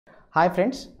Hi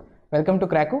friends, welcome to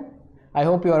Krakow. I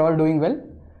hope you are all doing well.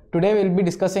 Today we will be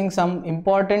discussing some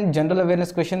important general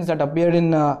awareness questions that appeared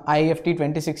in IIFT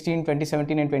 2016,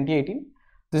 2017 and 2018.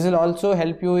 This will also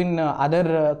help you in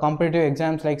other competitive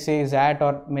exams like say XAT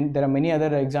or there are many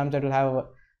other exams that will have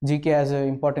GK as an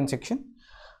important section.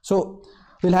 So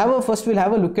first we'll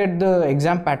have a look at the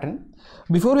exam pattern.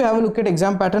 Before we have a look at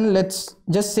exam pattern, let's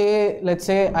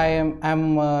say I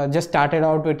am just started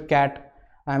out with CAT.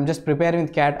 I'm just preparing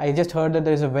with CAT. I just heard that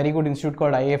there is a very good institute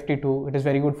called IIFT2. It is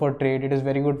very good for trade. It is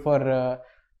very good for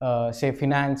say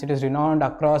finance. It is renowned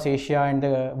across Asia and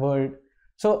the world.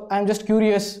 So I'm just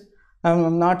curious.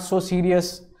 I'm not so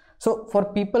serious. So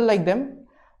for people like them,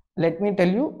 let me tell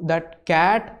you that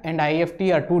CAT and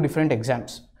IIFT are two different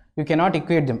exams. You cannot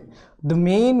equate them. The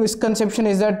main misconception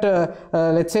is that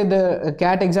let's say the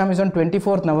CAT exam is on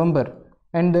 24th November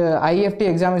and the IIFT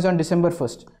exam is on December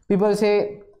 1st. People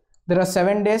say there are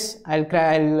 7 days, I'll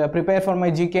prepare for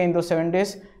my GK in those 7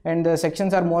 days and the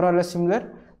sections are more or less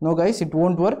similar. No guys, it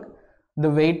won't work. The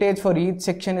weightage for each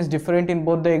section is different in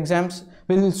both the exams.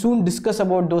 We will soon discuss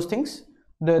about those things.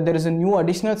 There is a new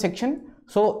additional section.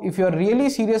 So if you are really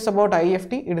serious about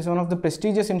IIFT, it is one of the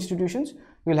prestigious institutions.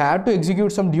 You will have to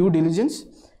execute some due diligence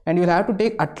and you will have to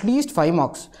take at least 5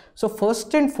 marks. So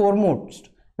first and foremost,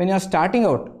 when you are starting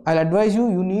out, I'll advise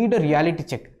you need a reality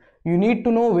check. You need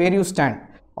to know where you stand.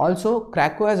 Also,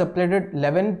 Krakow has uploaded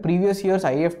 11 previous years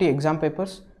IIFT exam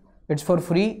papers. It's for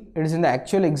free. It is in the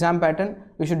actual exam pattern.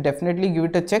 You should definitely give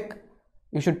it a check.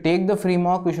 You should take the free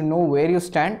mock. You should know where you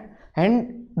stand.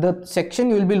 And the section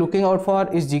you will be looking out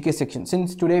for is GK section.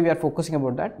 Since today we are focusing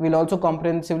about that, we'll also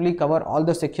comprehensively cover all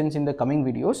the sections in the coming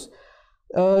videos.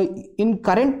 In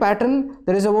current pattern,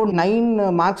 there is about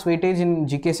 9 marks weightage in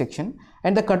GK section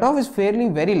and the cutoff is fairly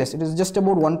very less. It is just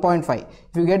about 1.5.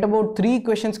 If you get about 3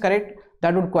 questions correct,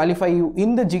 that would qualify you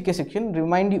in the GK section.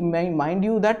 Mind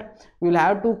you that you will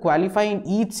have to qualify in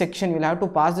each section. You will have to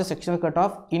pass the sectional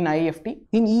cutoff in IIFT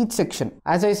in each section.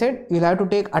 As I said, you will have to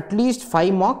take at least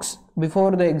 5 mocks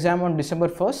before the exam on December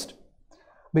 1st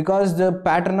because the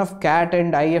pattern of CAT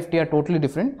and IIFT are totally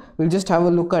different. We'll just have a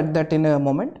look at that in a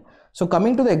moment. So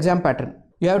coming to the exam pattern,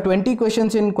 you have 20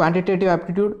 questions in quantitative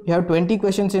aptitude, you have 20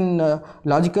 questions in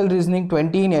logical reasoning,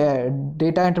 20 in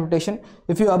data interpretation.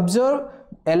 If you observe,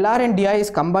 LR and DI is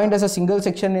combined as a single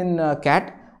section in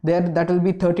CAT. There that will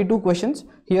be 32 questions.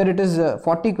 Here it is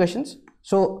 40 questions.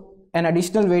 So an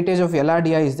additional weightage of LR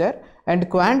DI is there. And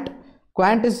quant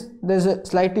is, there's a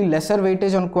slightly lesser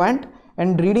weightage on quant,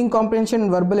 and reading comprehension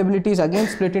and verbal ability is again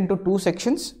split into 2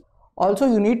 sections. Also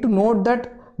you need to note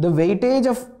that the weightage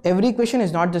of every question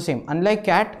is not the same. Unlike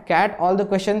CAT all the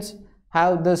questions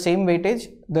have the same weightage.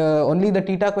 Only the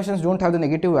theta questions don't have the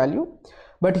negative value.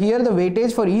 But here the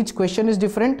weightage for each question is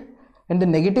different and the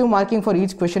negative marking for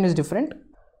each question is different.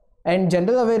 And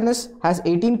general awareness has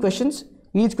 18 questions.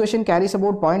 Each question carries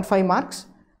about 0.5 marks.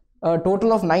 A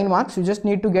total of 9 marks. You just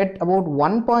need to get about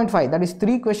 1.5, that is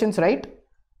 3 questions right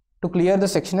to clear the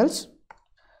sectionals.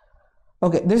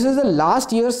 Okay, this is the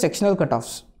last year's sectional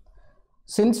cutoffs.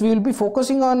 Since we will be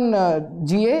focusing on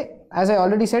GA, as I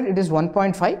already said, it is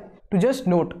 1.5. To just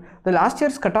note, the last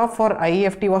year's cutoff for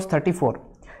IIFT was 34.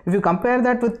 If you compare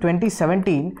that with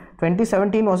 2017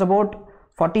 was about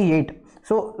 48.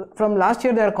 So from last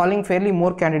year they are calling fairly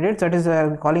more candidates, that is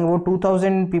calling about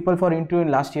 2000 people for interview in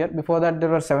last year. Before that there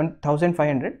were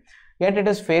 7500. Yet it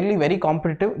is fairly very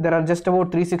competitive. There are just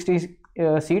about 360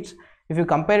 seats. If you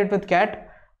compare it with CAT,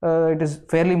 it is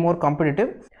fairly more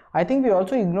competitive. I think we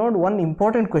also ignored one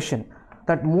important question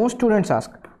that most students ask.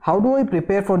 How do I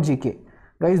prepare for GK?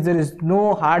 Guys, there is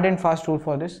no hard and fast rule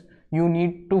for this. You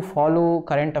need to follow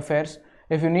current affairs.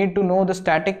 If you need to know the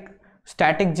static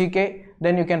GK,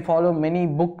 then you can follow many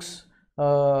books.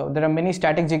 There are many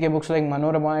static GK books like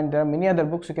Manorama, and there are many other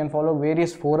books. You can follow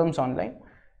various forums online.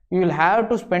 You will have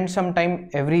to spend some time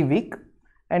every week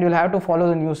and you will have to follow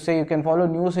the news. Say you can follow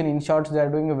news in InShorts, they are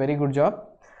doing a very good job.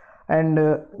 And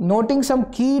noting some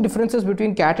key differences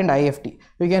between CAT and IIFT.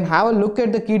 You can have a look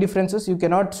at the key differences. You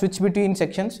cannot switch between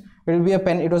sections.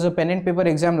 It was a pen and paper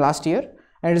exam last year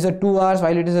and it is a 2 hours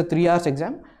while it is a 3 hours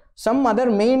exam. Some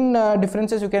other main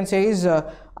differences you can say is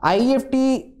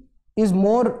IIFT is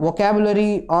more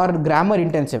vocabulary or grammar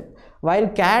intensive, while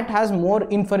CAT has more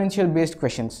inferential based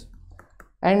questions.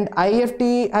 And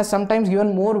IIFT has sometimes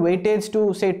given more weightage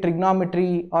to say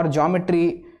trigonometry or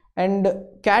geometry, and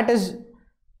CAT is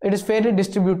fairly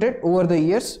distributed over the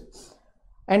years.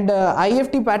 And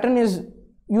IIFT pattern is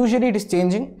usually it is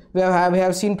changing. We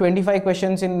have seen 25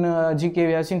 questions in GK,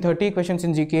 we have seen 30 questions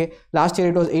in GK. Last year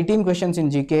it was 18 questions in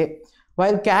GK.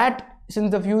 While CAT,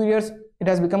 since a few years, it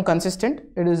has become consistent.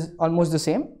 It is almost the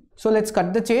same. So let's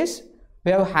cut the chase.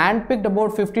 We have handpicked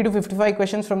about 50 to 55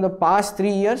 questions from the past 3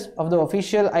 years of the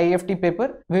official IIFT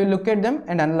paper. We will look at them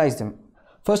and analyze them.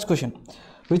 First question.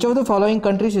 Which of the following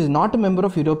countries is not a member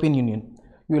of European Union?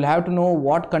 You will have to know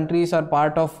what countries are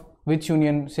part of which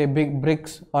union, say big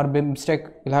BRICS or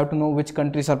BIMSTEC. You'll have to know which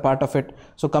countries are part of it.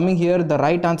 So coming here, the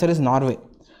right answer is Norway.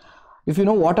 If you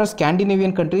know what are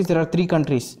Scandinavian countries, there are 3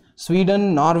 countries: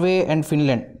 Sweden, Norway and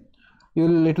Finland.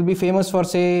 It will be famous for,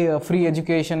 say, free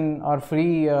education or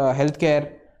free healthcare,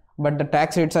 but the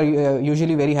tax rates are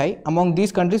usually very high. Among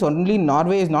these countries, only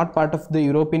Norway is not part of the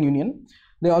European Union.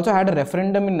 They also had a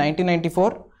referendum in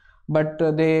 1994, but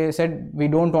they said we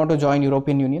don't want to join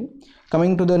European Union.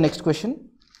 Coming to the next question.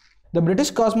 The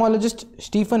British cosmologist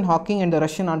Stephen Hawking and the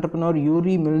Russian entrepreneur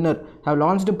Yuri Milner have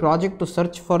launched a project to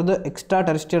search for the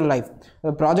extraterrestrial life.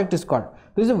 The project is called.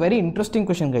 This is a very interesting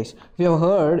question, guys. We have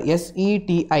heard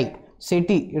SETI.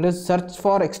 SETI, it is search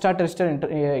for extraterrestrial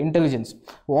intelligence.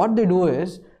 What they do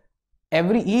is,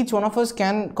 each one of us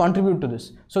can contribute to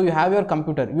this. So you have your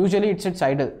computer, usually it sits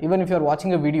idle. Even if you are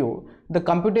watching a video, the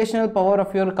computational power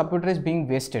of your computer is being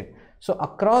wasted. So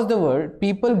across the world,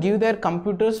 people give their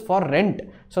computers for rent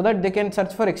so that they can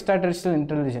search for extraterrestrial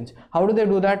intelligence. How do they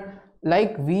do that?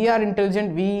 Like we are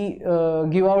intelligent, we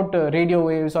give out radio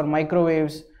waves or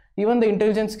microwaves. Even the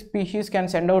intelligent species can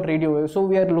send out radio waves. So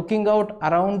we are looking out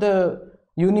around the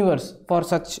universe for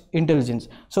such intelligence.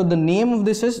 So the name of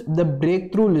this is the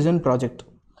Breakthrough Listen Project.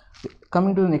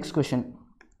 Coming to the next question.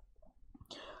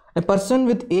 A person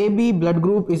with AB blood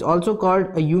group is also called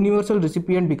a universal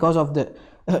recipient because of the...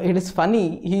 it is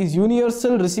funny, he is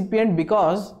universal recipient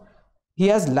because he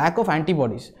has lack of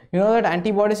antibodies. You know that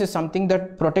antibodies is something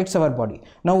that protects our body.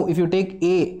 Now if you take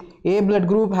A blood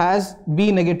group has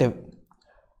B negative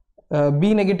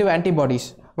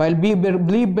antibodies, while B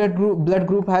blood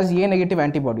group has A negative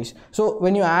antibodies. So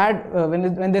when you add, when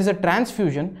there is a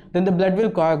transfusion, then the blood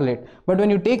will coagulate. But when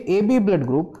you take AB blood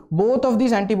group, both of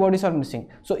these antibodies are missing.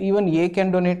 So even A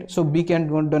can donate, so B can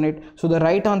donate. So the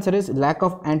right answer is lack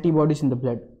of antibodies in the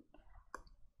blood.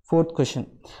 Fourth question.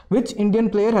 Which Indian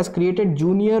player has created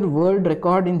junior world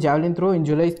record in javelin throw in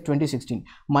July 2016?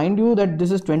 Mind you that this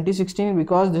is 2016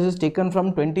 because this is taken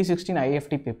from 2016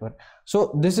 IIFT paper.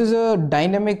 So this is a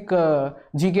dynamic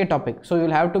GK topic. So you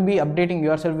will have to be updating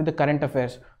yourself with the current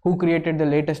affairs. Who created the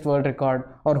latest world record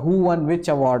or who won which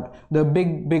award, the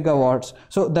big awards.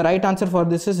 So the right answer for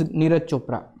this is Neeraj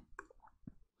Chopra.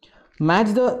 Match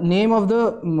the name of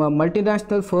the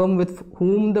multinational firm with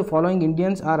whom the following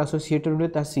Indians are associated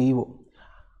with as CEO.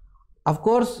 Of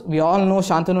course, we all know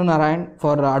Shantanu Narayan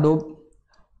for Adobe.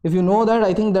 If you know that,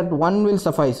 I think that one will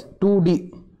suffice.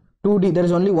 2D, there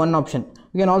is only one option.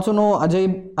 You can also know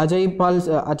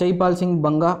Ajay Pal Singh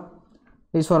Banga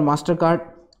is for MasterCard,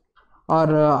 or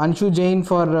Anshu Jain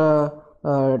for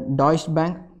Deutsche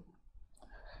Bank.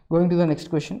 Going to the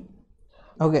next question.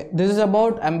 Okay, this is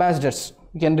about ambassadors.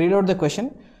 You can read out the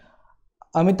question.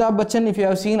 Amitabh Bachchan, if you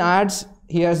have seen ads,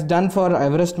 he has done for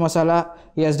Everest Masala,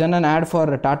 he has done an ad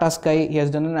for Tata Sky, he has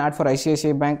done an ad for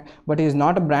ICICI Bank, but he is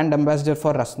not a brand ambassador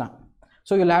for Rasna.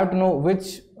 So you'll have to know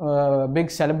which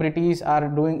big celebrities are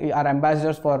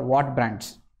ambassadors for what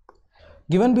brands.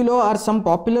 Given below are some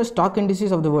popular stock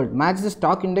indices of the world. Match the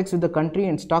stock index with the country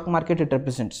and stock market it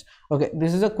represents. Okay,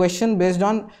 this is a question based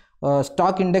on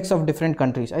stock index of different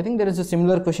countries. I think there is a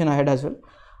similar question ahead as well.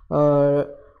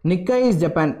 Nikkei is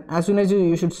Japan. As soon as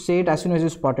you should say it as soon as you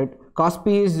spot it.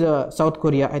 Kospi is South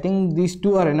Korea. I think these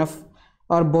two are enough.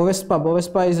 Or Bovespa.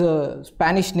 Bovespa is a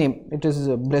Spanish name. It is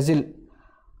Brazil.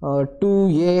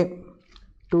 2A,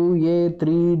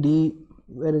 3D.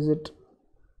 Where is it?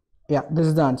 Yeah, this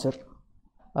is the answer.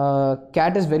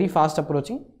 CAT is very fast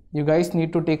approaching. You guys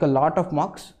need to take a lot of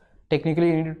marks. Technically,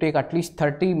 you need to take at least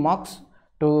 30 marks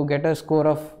to get a score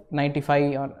of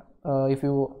 95 or if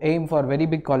you aim for very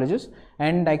big colleges.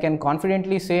 And I can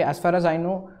confidently say, as far as I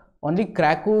know, only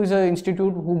Krakow is an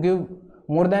institute who give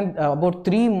more than about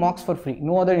 3 marks for free.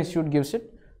 No other institute gives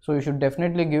it. So you should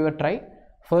definitely give a try.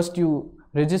 First you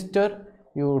register,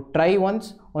 you try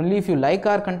once. Only if you like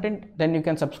our content, then you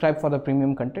can subscribe for the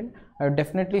premium content. I would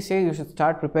definitely say you should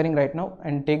start preparing right now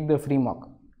and take the free mark.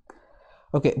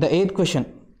 Okay, the 8th question.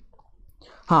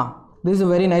 This is a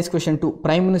very nice question too.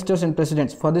 Prime ministers and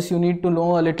presidents. For this you need to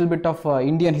know a little bit of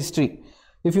Indian history.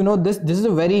 If you know this is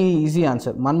a very easy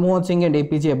answer. Manmohan Singh and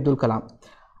APJ Abdul Kalam.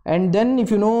 And then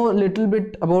if you know a little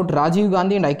bit about Rajiv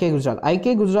Gandhi and IK Gujral.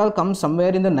 IK Gujral comes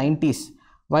somewhere in the 90s,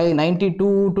 while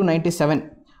 92 to 97,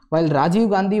 while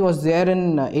Rajiv Gandhi was there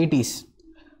in 80s.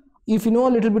 If you know a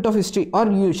little bit of history, or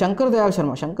Shankar Dayal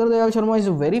Sharma. Shankar Dayal Sharma is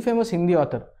a very famous Hindi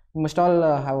author. You must all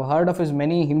have heard of his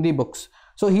many Hindi books.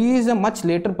 So he is a much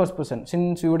later person,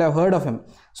 since you would have heard of him.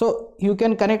 So you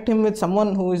can connect him with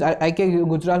someone who is I.K.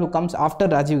 Gujral, who comes after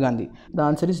Rajiv Gandhi. The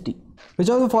answer is D. Which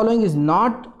of the following is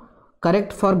not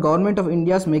correct for Government of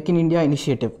India's Make in India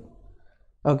initiative?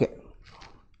 Okay.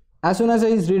 As soon as I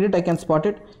read it, I can spot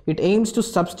it. It aims to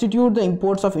substitute the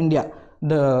imports of India.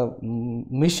 The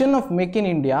mission of Make in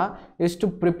India is to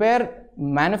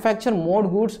manufacture more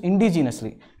goods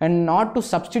indigenously and not to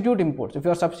substitute imports. If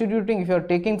you are substituting, if you are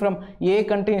taking from A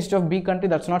country instead of B country,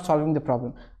 that's not solving the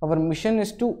problem. Our mission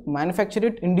is to manufacture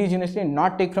it indigenously and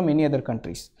not take from any other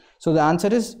countries. So the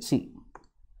answer is C.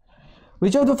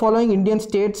 Which of the following Indian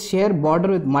states share border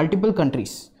with multiple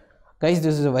countries? Guys,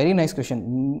 this is a very nice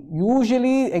question.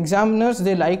 Usually examiners,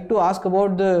 they like to ask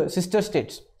about the sister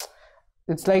states.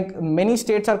 It's like many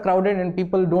states are crowded and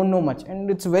people don't know much, and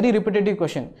it's a very repetitive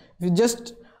question. If you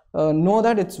just know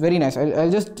that, it's very nice.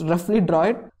 I'll just roughly draw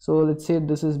it. So let's say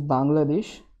this is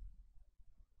Bangladesh,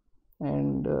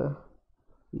 and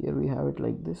here we have it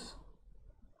like this,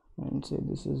 and say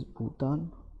this is Bhutan,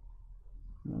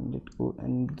 and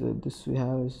this we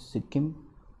have is Sikkim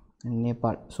and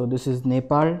Nepal. So this is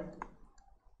Nepal,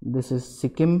 this is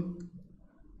Sikkim,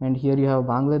 and here you have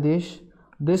Bangladesh.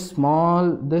 This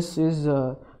is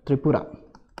Tripura.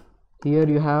 Here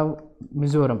you have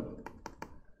Mizoram.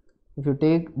 If you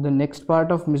take the next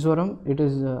part of Mizoram, it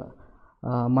is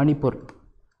Manipur.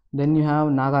 Then you have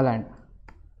Nagaland.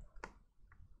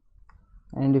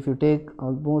 And if you take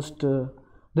almost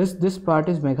this part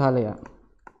is Meghalaya.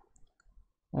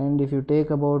 And if you take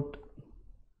about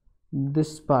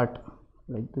this part,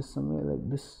 like this, somewhere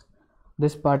like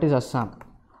this part is Assam.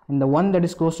 And the one that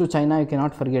is close to China, you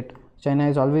cannot forget. China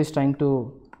is always trying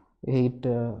to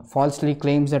falsely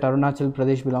claims that Arunachal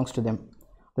Pradesh belongs to them.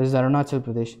 This is Arunachal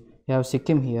Pradesh. You have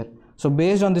Sikkim here. So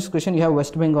based on this question, you have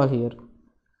West Bengal here.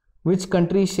 Which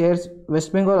country shares?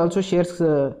 West Bengal also shares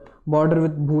border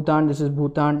with Bhutan. This is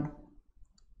Bhutan.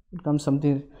 It comes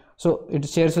something. So it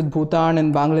shares with Bhutan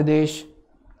and Bangladesh.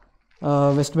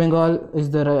 West Bengal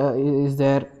is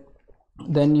there.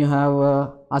 Then you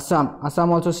have Assam.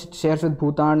 Assam also shares with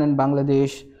Bhutan and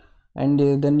Bangladesh.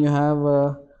 And then you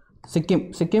have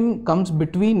Sikkim. Sikkim comes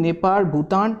between Nepal,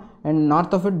 Bhutan, and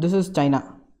north of it, this is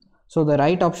China. So the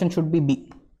right option should be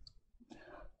B.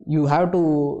 You have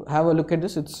to have a look at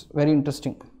this, it's very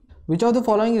interesting. Which of the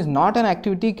following is not an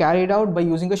activity carried out by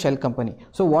using a shell company?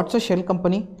 So what's a shell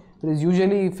company? It is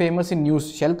usually famous in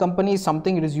news. Shell company is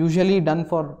something, it is usually done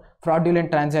for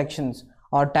fraudulent transactions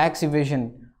or tax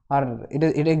evasion, or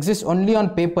it exists only on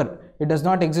paper. It does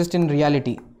not exist in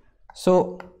reality.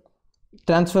 So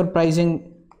transfer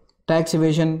pricing, tax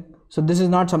evasion, so this is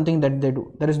not something that they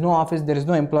do. There is no office, there is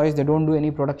no employees, they don't do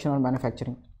any production or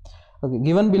manufacturing. Okay,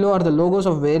 given below are the logos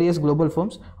of various global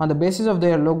firms. On the basis of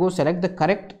their logo, select the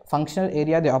correct functional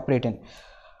area they operate in.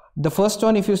 The first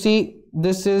one, if you see,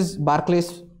 this is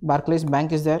Barclays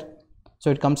Bank is there,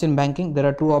 so it comes in banking. There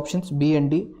are two options, B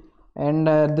and D, and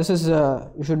this is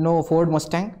you should know Ford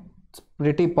Mustang, it's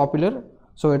pretty popular,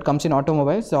 so it comes in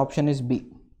automobiles. The option is B.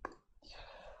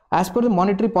 As per the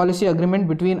monetary policy agreement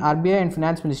between RBI and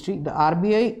Finance Ministry, the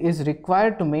RBI is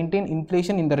required to maintain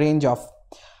inflation in the range of,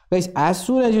 guys, as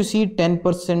soon as you see 10%,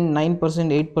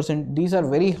 9%, 8%, these are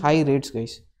very high rates,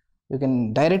 guys. You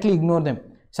can directly ignore them.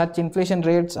 Such inflation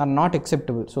rates are not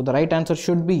acceptable. So the right answer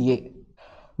should be A.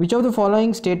 Which of the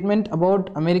following statement about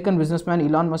American businessman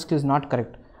Elon Musk is not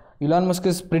correct? Elon Musk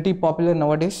is pretty popular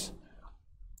nowadays.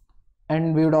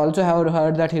 And we would also have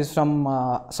heard that he's from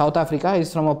South Africa.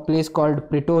 He's from a place called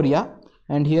Pretoria.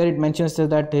 And here it mentions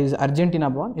that he's Argentina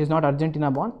born. He's not Argentina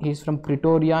born. He's from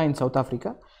Pretoria in South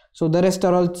Africa. So the rest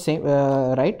are all same,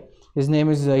 right? His name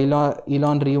is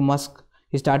Elon Reeve Musk.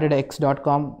 He started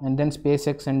X.com and then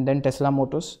SpaceX and then Tesla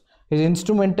Motors. He's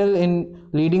instrumental in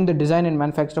leading the design and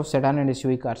manufacture of sedan and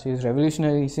SUV cars. He's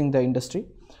revolutionizing the industry.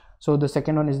 So the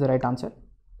second one is the right answer.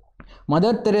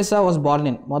 Mother Teresa was born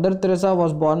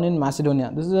in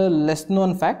Macedonia. This is a less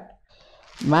known fact.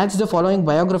 Match the following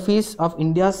biographies of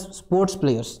India's sports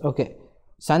players. Okay.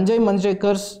 Sanjay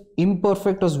Manjrekar's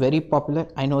Imperfect was very popular.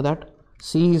 I know that.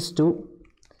 C is 2.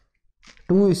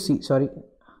 2 is C, sorry.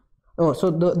 Oh, so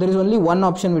there is only one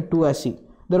option with 2 as C.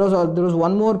 There was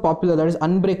one more popular, that is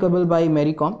Unbreakable by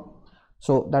Mary Kom.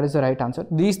 So that is the right answer.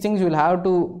 These things you will have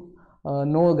to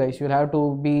know, guys. You will have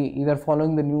to be either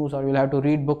following the news or you will have to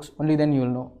read books. Only then you will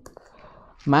know.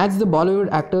 Match the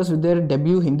Bollywood actors with their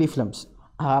debut Hindi films.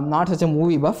 I am not such a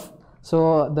movie buff.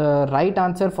 So the right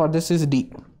answer for this is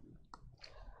D.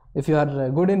 If you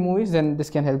are good in movies, then this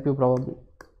can help you probably.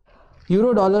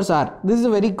 Euro dollars are, this is a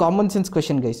very common sense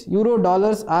question, guys. Euro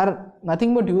dollars are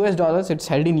nothing but US dollars. It's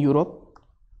held in Europe.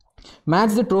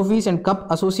 Match the trophies and cup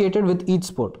associated with each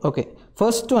sport. Okay,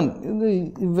 first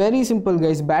one, very simple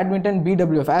guys. Badminton,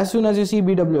 BWF. As soon as you see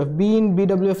BWF, B in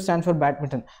BWF stands for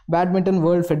Badminton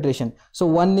World Federation. So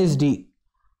one is D.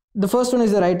 The first one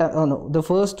is the right, oh no, the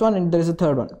first one, and there is a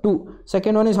third one. Two.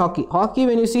 Second one is hockey. Hockey,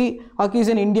 when you see, hockey is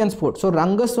an Indian sport. So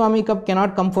Rangaswamy Cup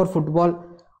cannot come for football,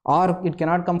 or it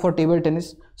cannot come for table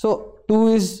tennis. So 2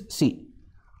 is C.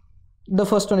 The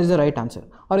first one is the right answer.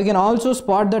 Or you can also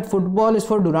spot that football is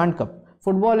for Durand Cup.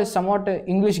 Football is somewhat an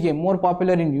English game, more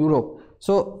popular in Europe.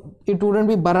 So it wouldn't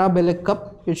be Bara Belek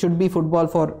Cup, it should be football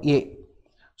for A.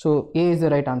 So A is the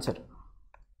right answer.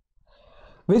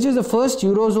 Which is the first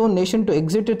Eurozone nation to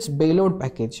exit its bailout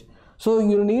package? So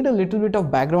you need a little bit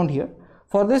of background here.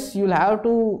 For this, you'll have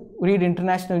to read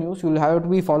international news, you'll have to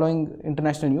be following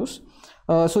international news.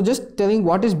 So just telling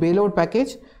what is bailout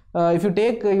package. If you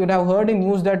take, you'd have heard in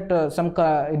news that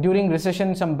during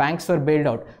recession some banks were bailed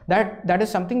out. That is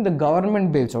something the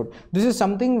government bails out. This is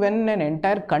something when an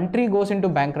entire country goes into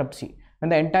bankruptcy, when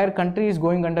the entire country is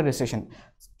going under recession.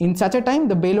 In such a time,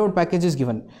 the bailout package is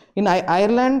given. In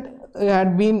Ireland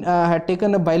had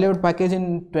taken a bailout package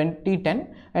in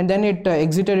 2010, and then it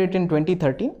exited it in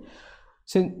 2013.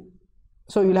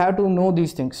 So you'll have to know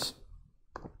these things.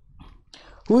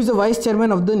 Who is the vice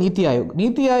chairman of the Niti Aayog?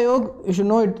 Niti Aayog, you should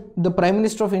know it, the Prime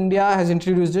Minister of India has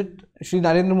introduced it. Shri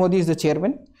Narendra Modi is the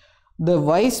chairman. The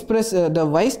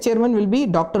vice chairman will be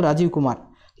Dr. Rajiv Kumar.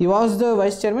 He was the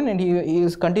vice chairman, and he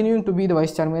is continuing to be the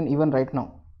vice chairman even right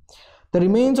now. The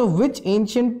remains of which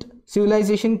ancient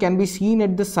civilization can be seen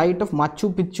at the site of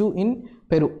Machu Picchu in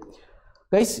Peru?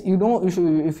 Guys,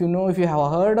 if you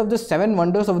have heard of the 7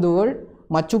 wonders of the world,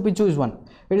 Machu Picchu is one.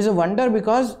 It is a wonder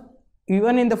because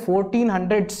even in the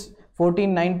 1400s,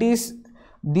 1490s,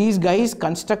 these guys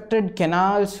constructed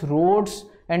canals, roads,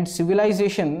 and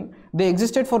civilization. They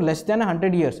existed for less than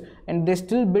 100 years, and they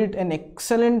still built an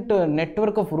excellent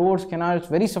network of roads, canals,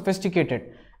 very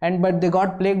sophisticated. But they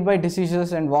got plagued by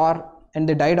diseases and war, and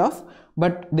they died off.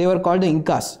 But they were called the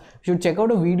Incas. You should check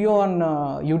out a video on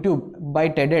YouTube by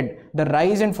Ted Ed, The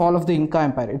Rise and Fall of the Inca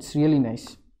Empire. It's really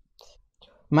nice.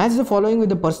 Match the following with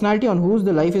the personality on whose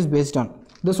the life is based on.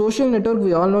 The social network,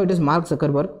 we all know it is Mark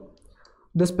Zuckerberg.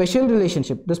 The special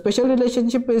relationship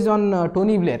is on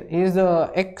Tony Blair. He is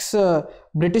the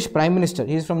ex-British Prime Minister.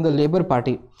 He is from the Labour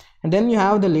Party. And then you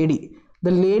have the lady.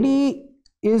 The lady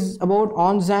is about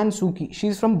Aung San Suu Kyi. She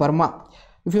is from Burma.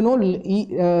 If you know,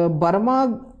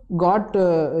 Burma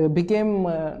became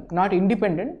not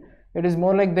independent. It is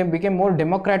more like they became more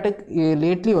democratic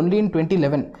lately, only in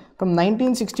 2011. From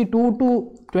 1962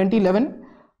 to 2011,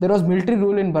 there was military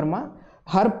rule in Burma.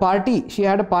 Her party, she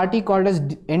had a party called as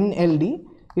NLD.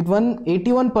 It won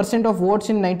 81% of votes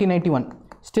in 1991.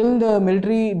 Still, the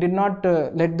military did not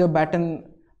let the baton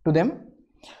to them.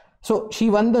 So she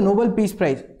won the Nobel Peace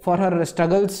Prize for her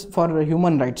struggles for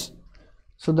human rights.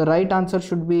 So the right answer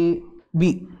should be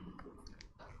B.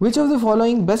 Which of the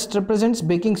following best represents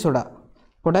baking soda?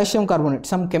 Potassium carbonate.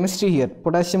 Some chemistry here.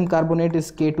 Potassium carbonate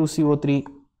is K2CO3.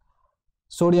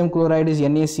 Sodium chloride is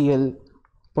NaCl.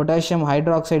 Potassium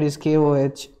hydroxide is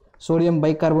KOH. Sodium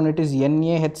bicarbonate is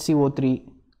NaHCO3.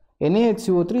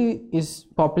 NaHCO3 is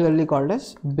popularly called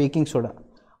as baking soda.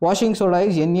 Washing soda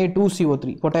is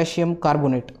Na2CO3, potassium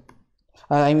carbonate.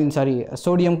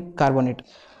 Sodium carbonate.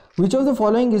 Which of the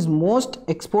following is most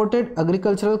exported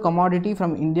agricultural commodity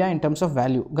from India in terms of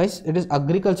value? Guys, it is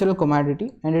agricultural commodity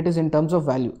and it is in terms of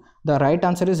value. The right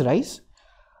answer is rice.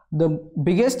 The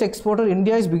biggest exporter,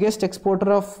 India is biggest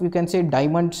exporter of, you can say,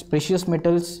 diamonds, precious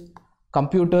metals,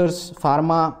 computers,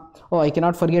 pharma. Oh, I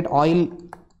cannot forget oil,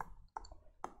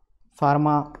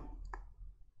 pharma.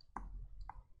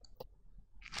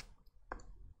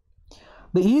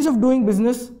 The ease of doing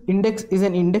business index is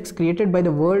an index created by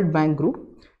the World Bank Group.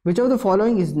 Which of the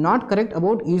following is not correct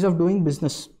about ease of doing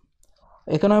business?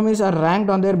 Economies are ranked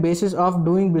on their basis of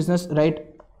doing business, right?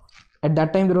 At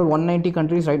that time there were 190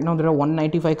 countries, right now there are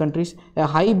 195 countries. A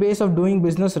high base of doing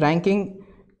business ranking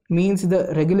means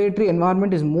the regulatory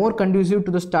environment is more conducive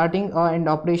to the starting and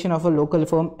operation of a local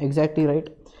firm. Exactly right.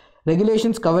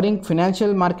 Regulations covering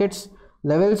financial markets,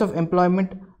 levels of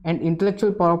employment and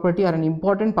intellectual property are an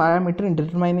important parameter in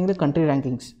determining the country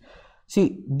rankings.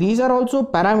 See, these are also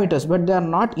parameters, but they are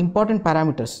not important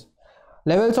parameters.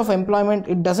 Levels of employment,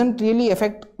 it doesn't really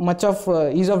affect much of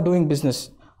ease of doing business.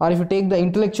 Or if you take the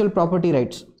intellectual property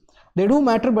rights, they do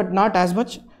matter but not as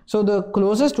much. So the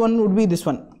closest one would be this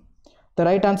one. The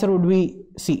right answer would be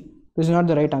C. This is not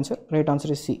the right answer. Right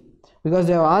answer is C. Because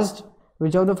they have asked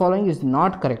which of the following is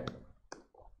not correct.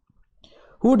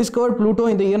 Who discovered Pluto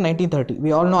in the year 1930?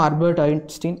 We all know Albert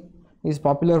Einstein. He is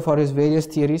popular for his various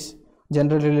theories.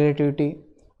 General relativity,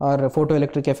 or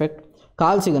photoelectric effect.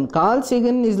 Carl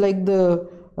Sagan is like the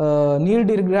Neil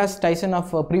deGrasse Tyson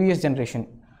of previous generation.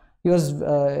 He was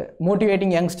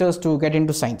motivating youngsters to get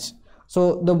into science. So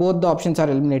both the options are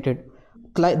eliminated.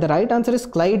 The right answer is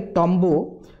Clyde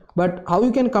Tombaugh, but how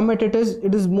you can come at it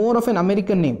is more of an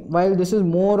American name, while this is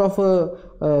more of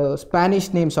a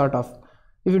Spanish name sort of.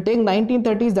 If you take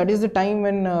 1930s, that is the time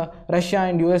when Russia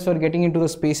and US were getting into the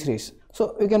space race.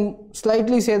 So you can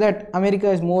slightly say that America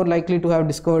is more likely to have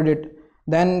discovered it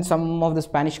than some of the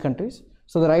Spanish countries.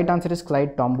 So the right answer is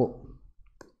Clyde Tombaugh.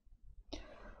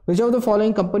 Which of the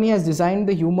following company has designed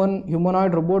the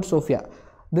humanoid robot Sophia?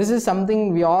 This is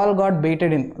something we all got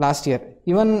baited in last year.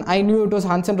 Even I knew it was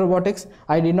Hanson Robotics.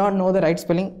 I did not know the right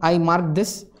spelling. I marked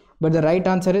this, but the right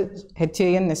answer is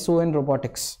HANSON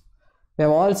Robotics. We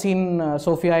have all seen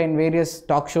Sophia in various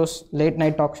talk shows, late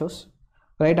night talk shows.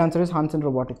 Right answer is Hanson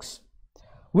Robotics.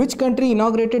 Which country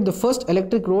inaugurated the first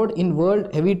electric road in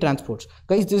world heavy transports?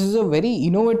 Guys, this is a very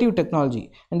innovative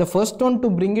technology, and the first one to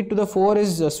bring it to the fore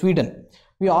is Sweden.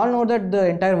 We all know that the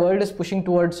entire world is pushing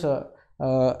towards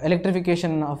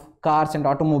electrification of cars and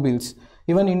automobiles.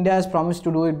 Even India has promised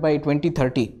to do it by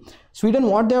 2030. Sweden,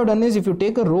 what they have done is, if you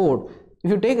take a road, if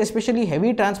you take especially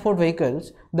heavy transport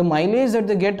vehicles, the mileage that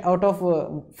they get out of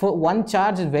for one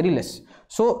charge is very less.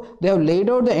 So they have laid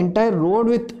out the entire road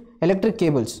with electric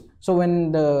cables. So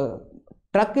when the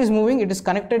truck is moving, it is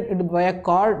connected by a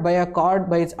cord by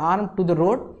its arm to the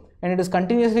road, and it is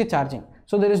continuously charging.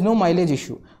 So there is no mileage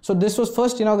issue. So this was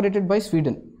first inaugurated by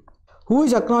Sweden. Who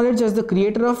is acknowledged as the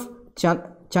creator of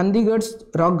Chandigarh's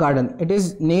rock garden? It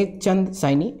is Nek Chand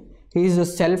Saini. He is a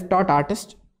self-taught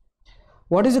artist.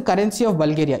 What is the currency of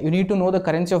Bulgaria? You need to know the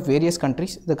currency of various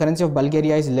countries. The currency of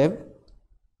Bulgaria is lev.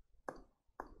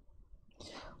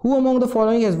 Who among the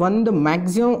following has won the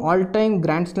maximum all-time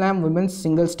Grand Slam women's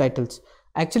singles titles?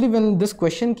 Actually, when this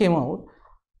question came out,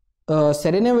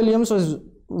 Serena Williams was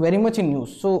very much in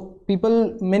news. So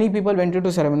many people went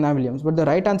into Serena Williams, but the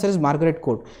right answer is Margaret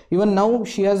Court. Even now,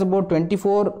 she has about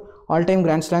 24 all-time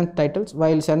Grand Slam titles,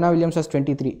 while Serena Williams has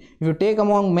 23. If you take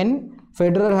among men,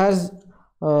 Federer has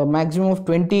a maximum of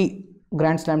 20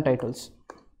 Grand Slam titles.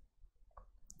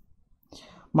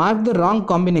 Mark the wrong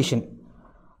combination.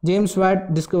 James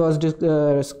Watt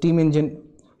discovered steam engine.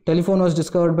 Telephone was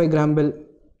discovered by Graham Bell.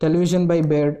 Television by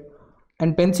Baird.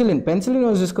 And penicillin. Penicillin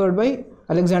was discovered by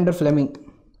Alexander Fleming.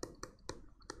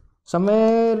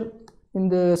 Somewhere in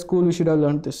the school we should have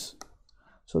learned this.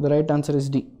 So the right answer is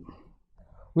D.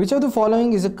 Which of the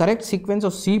following is the correct sequence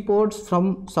of seaports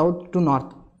from south to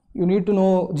north? You need to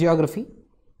know geography.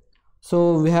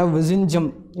 So we have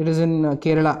Vizhinjam. It is in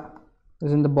Kerala. It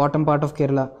is in the bottom part of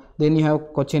Kerala. Then you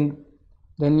have Cochin.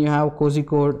 Then you have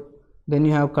Kozhikode. Then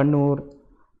you have Kannur.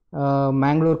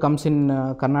 Mangalore comes in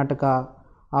Karnataka.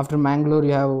 After Mangalore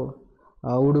you have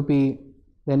Udupi.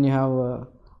 Then you have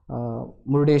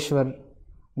Murdeshwar.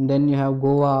 And then you have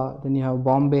Goa. Then you have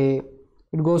Bombay.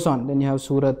 It goes on. Then you have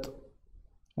Surat.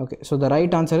 Okay, so the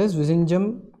right answer is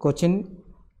Vizhinjam, Cochin,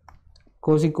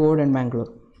 Kozhikode and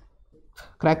Mangalore.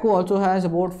 Krakow also has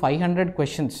about 500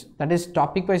 questions, that is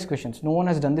topic wise questions. No one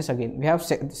has done this again. We have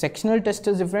sectional test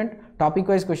is different, topic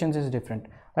wise questions is different.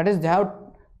 That is, they have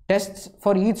tests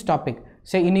for each topic.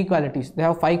 Say inequalities, they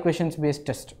have 5 questions based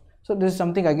test. So this is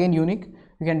something again unique.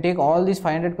 You can take all these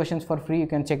 500 questions for free. You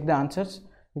can check the answers.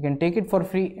 You can take it for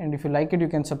free, and if you like it, you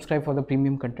can subscribe for the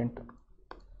premium content.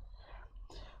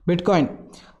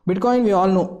 Bitcoin, we all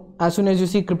know, as soon as you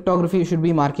see cryptography, you should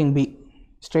be marking B.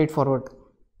 Straightforward.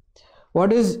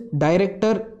 What is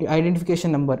director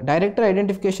identification number? Director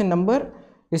identification number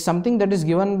is something that is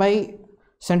given by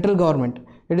central government.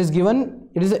 It is an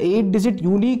 8-digit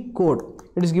unique code.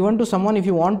 It is given to someone if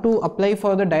you want to apply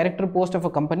for the director post of a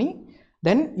company.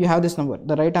 Then you have this number.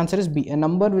 The right answer is B, a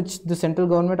number which the central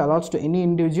government allots to any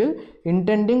individual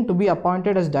intending to be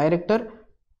appointed as director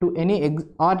to any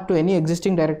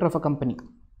existing director of a company.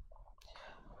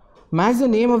 Match the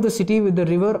name of the city with the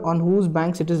river on whose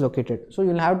banks it is located. So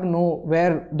you'll have to know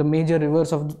where the major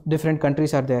rivers of different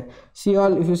countries are there.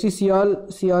 Seoul, if you see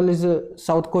Seoul is a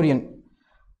South Korean.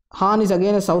 Han is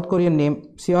again a South Korean name.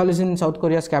 Seoul is in South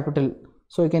Korea's capital.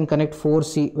 So you can connect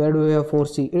 4C. Where do we have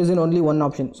 4C? It is in only one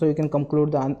option. So you can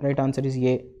conclude the right answer is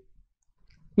A.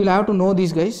 You'll have to know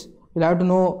these guys. You'll have to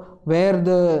know where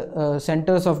the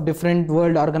centers of different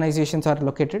world organizations are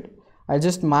located. I'll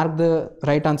just mark the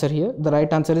right answer here. The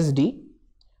right answer is D.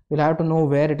 We'll have to know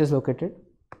where it is located.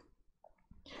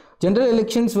 General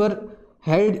elections were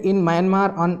held in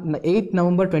Myanmar on 8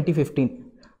 November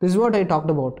 2015. This is what I talked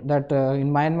about, that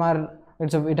in Myanmar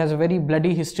it has a very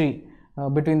bloody history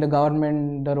between the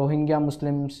government, the Rohingya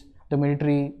Muslims, the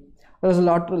military. There was a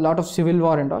lot of civil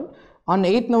war and all. On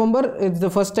 8th November, it's the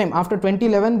first time after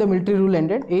 2011 the military rule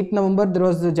ended. 8th November there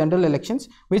was the general elections.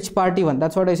 Which party won?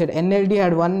 That's what I said. NLD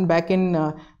had won back in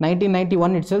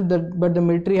 1991 itself, but the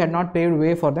military had not paved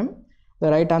way for them. The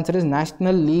right answer is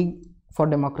National League for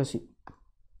Democracy.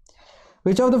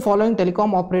 Which of the following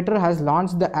telecom operator has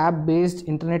launched the app-based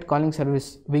internet calling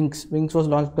service Wings? Wings was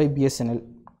launched by BSNL.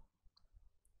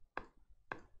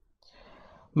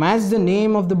 Match the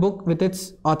name of the book with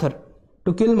its author.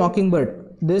 To Kill Mockingbird.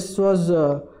 This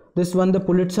won the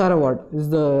Pulitzer Award. This is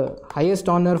the highest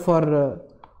honor for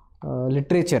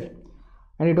literature,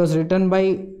 and it was written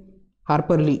by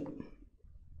Harper Lee.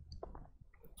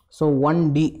 So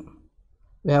 1D.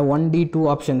 We have 1D, two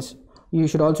options. You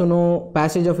should also know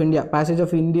Passage of India. Passage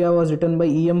of India was written by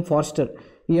E.M. Forster.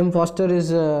 E.M. Forster is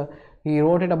he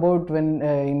wrote it about when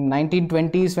in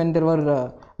 1920s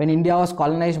when India was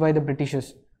colonized by the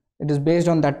Britishers. It is based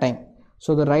on that time.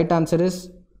 So the right answer is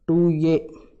 2A.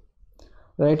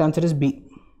 The right answer is B.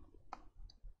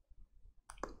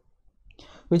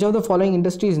 Which of the following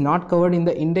industry is not covered in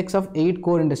the index of 8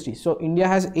 core industries? So India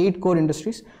has 8 core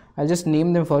industries. I'll just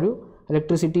name them for you.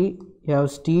 Electricity, you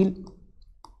have steel,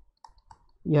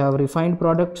 you have refined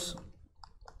products,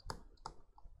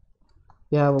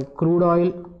 you have crude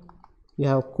oil, you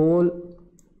have coal,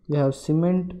 you have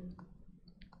cement,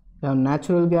 you have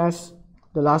natural gas.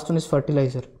 The last one is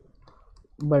fertilizer.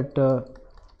 But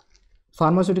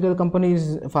pharmaceutical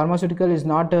is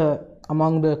not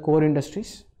among the core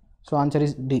industries. So answer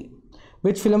is D.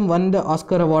 Which film won the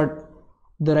Oscar award?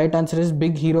 The right answer is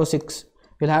Big Hero 6.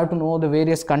 You'll have to know the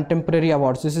various contemporary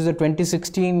awards. This is a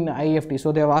 2016 IIFT,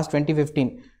 so they have asked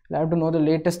 2015. You'll have to know the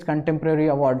latest contemporary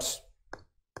awards.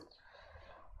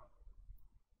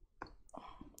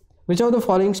 Which of the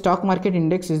following stock market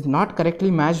index is not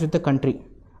correctly matched with the country?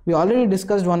 We already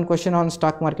discussed one question on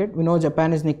stock market. We know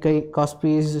Japan is Nikkei,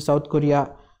 Kospi is South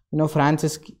Korea, France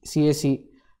is CAC.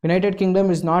 United Kingdom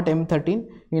is not M13.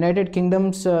 United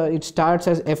Kingdom's it starts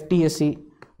as FTSE.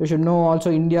 You should know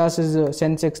also India's is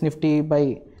Sensex Nifty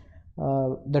by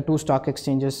the 2 stock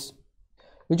exchanges.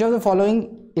 Which of the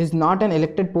following is not an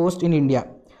elected post in India?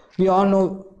 We all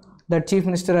know that Chief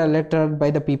Minister are elected by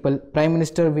the people. Prime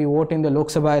Minister we vote in the Lok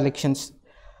Sabha elections.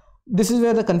 This is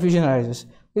where the confusion arises.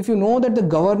 If you know that the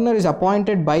governor is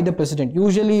appointed by the president,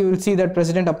 usually you will see that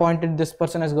president appointed this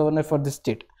person as governor for this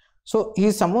state. So he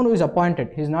is someone who is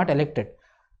appointed, he is not elected.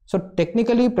 So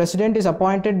technically president is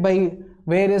appointed by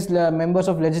various members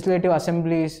of legislative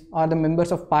assemblies or the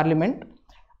members of parliament.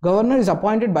 Governor is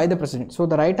appointed by the president. So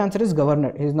the right answer is governor.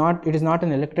 It is not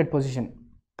an elected position.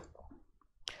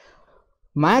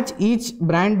 Match each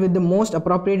brand with the most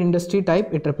appropriate industry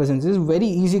type it represents. This is a very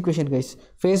easy question, guys.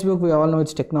 Facebook, we all know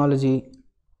it's technology.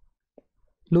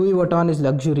 Louis Vuitton is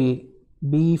luxury.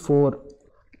 B4.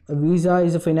 Visa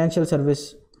is a financial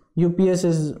service. UPS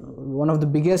is one of the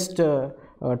biggest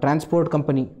transport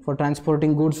company for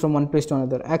transporting goods from one place to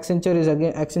another. Accenture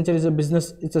is a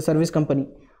business, it's a service company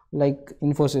like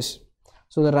Infosys.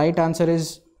 So the right answer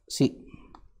is C.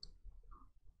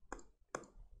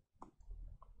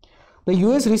 The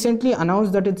US recently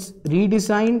announced that its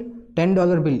redesigned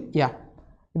 $10 bill,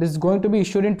 it is going to be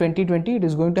issued in 2020. It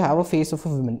is going to have a face of a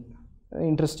woman.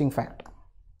 Interesting fact.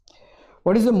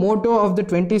 What is the motto of the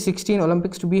 2016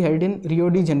 Olympics to be held in Rio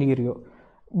de Janeiro?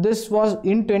 This was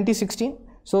in 2016,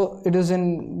 so it is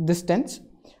in this tense.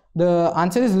 The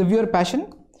answer is live your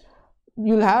passion.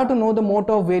 You'll have to know the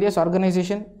motto of various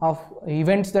organizations of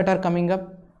events that are coming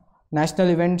up, national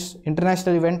events,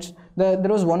 international events. There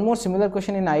was one more similar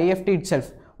question in IIFT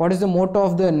itself. What is the motto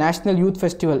of the National Youth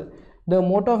Festival? The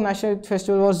motto of National Youth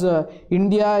Festival was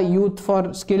India Youth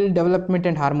for Skill Development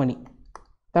and Harmony.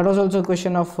 That was also a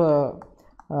question of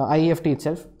IIFT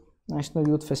itself, National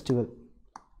Youth Festival.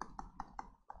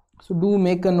 So do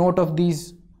make a note of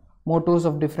these mottos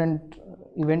of different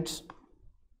events.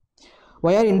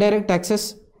 Why are indirect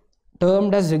taxes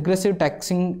termed as regressive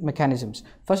taxing mechanisms?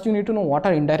 First you need to know what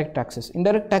are indirect taxes.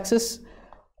 Indirect taxes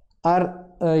are,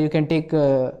 you can take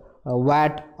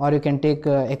VAT or you can take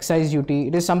excise duty.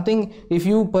 It is something, if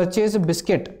you purchase a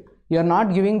biscuit, you are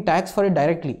not giving tax for it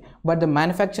directly, but the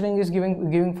manufacturing is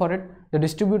giving for it. The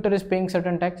distributor is paying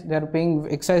certain tax, they are paying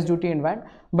excise duty and VAT.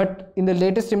 But in the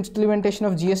latest implementation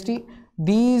of GST,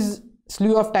 these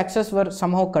slew of taxes were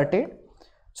somehow curtailed.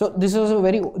 So this is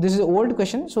an old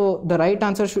question. So the right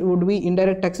answer would be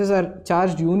indirect taxes are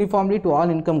charged uniformly to all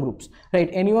income groups. Right?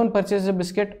 Anyone purchases a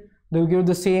biscuit, they will give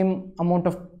the same amount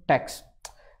of tax.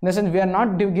 In the sense, we are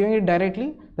not giving it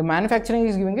directly. The manufacturing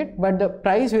is giving it, but the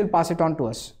price will pass it on to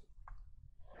us.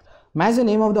 Match the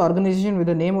name of the organization with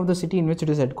the name of the city in which it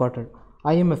is headquartered.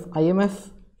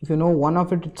 IMF If you know one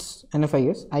of it, it's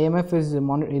NFIS. IMF is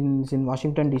in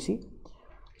Washington DC.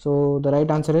 So the right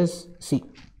answer is C.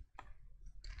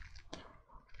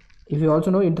 If you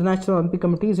also know, International Olympic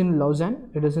Committee is in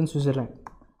Lausanne, it is in Switzerland.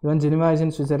 Even Geneva is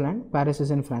in Switzerland, Paris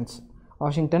is in France,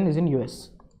 Washington is in US.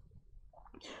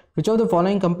 Which of the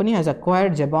following company has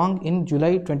acquired Jabong in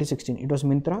July 2016? It was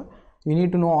Myntra. You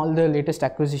need to know all the latest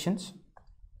acquisitions.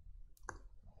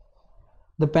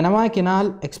 The Panama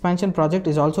Canal expansion project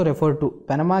is also referred to.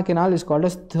 Panama Canal is called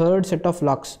as third set of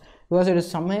locks because it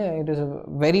is a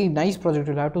very nice project.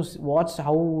 You'll have to watch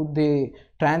how they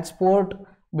transport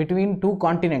between two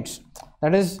continents.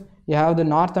 That is, you have the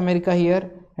North America here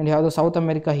and you have the South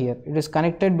America here. It is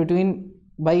connected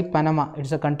by Panama.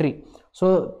 It's a country.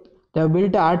 So they have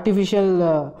built an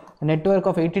artificial network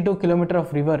of 82 kilometers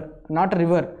of river, not a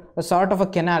river, a sort of a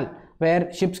canal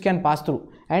where ships can pass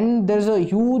through. And there is a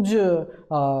huge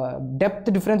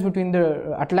depth difference between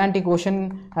the Atlantic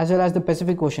Ocean as well as the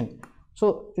Pacific Ocean.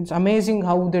 So it's amazing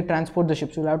how they transport the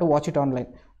ships. You'll have to watch it online.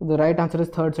 So the right answer is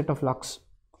third set of locks.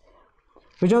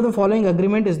 Which of the following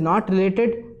agreement is not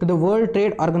related to the World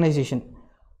Trade Organization?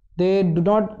 They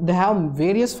have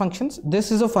various functions.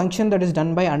 This is a function that is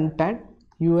done by UNCTAD,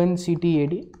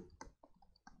 UNCTAD.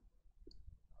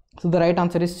 So the right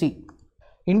answer is C.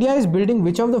 India is building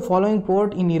which of the following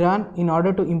port in Iran in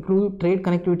order to improve trade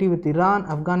connectivity with Iran,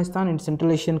 Afghanistan and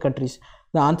Central Asian countries?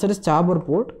 The answer is Chabur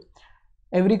port.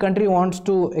 Every country wants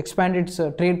to expand its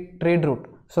trade route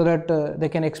so that they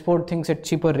can export things at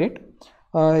cheaper rate.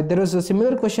 There is a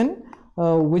similar question,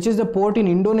 which is the port in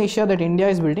Indonesia that India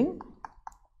is building,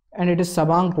 and it is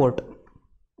Sabang port.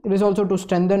 It is also to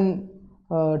strengthen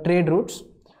trade routes.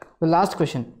 The last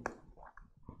question.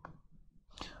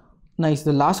 Nice.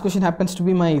 The last question happens to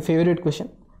be my favorite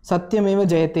question. Satyameva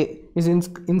Jayate is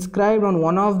inscribed on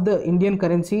one of the Indian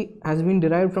currency, has been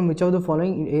derived from which of the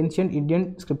following ancient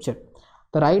Indian scripture?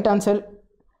 The right answer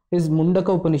is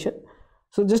Mundaka Upanishad.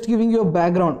 So just giving you a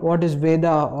background, what is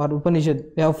Veda or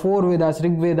Upanishad? There are 4 Vedas.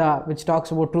 Rig Veda, which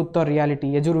talks about truth or reality.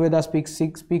 Yajur Veda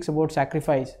speaks about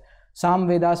sacrifice. Sam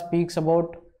Veda speaks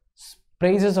about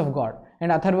praises of God.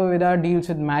 And Atharva Veda deals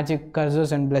with magic,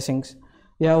 curses and blessings.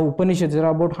 Yeah, Upanishads, there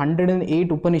are about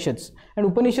 108 Upanishads. And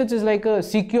Upanishads is like a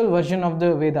sequel version of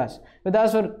the Vedas.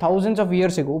 Vedas were thousands of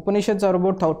years ago. Upanishads are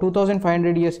about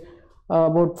 2500 years,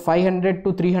 about 500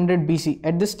 to 300 BC.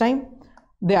 At this time,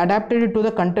 they adapted it to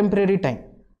the contemporary time.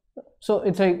 So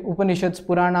it's like Upanishads,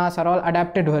 Puranas are all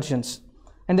adapted versions.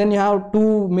 And then you have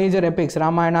 2 major epics,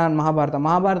 Ramayana and Mahabharata.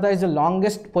 Mahabharata is the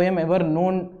longest poem ever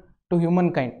known to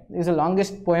humankind. It is the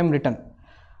longest poem written.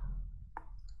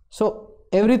 So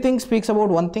everything speaks about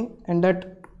one thing, and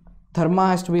that dharma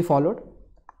has to be followed.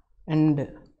 And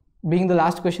being the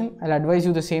last question, I'll advise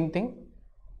you the same thing.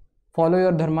 Follow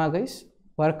your dharma, guys.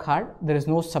 Work hard. There is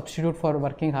no substitute for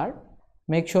working hard.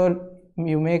 Make sure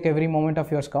you make every moment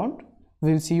of yours count.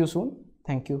 We'll see you soon.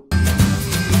 Thank you.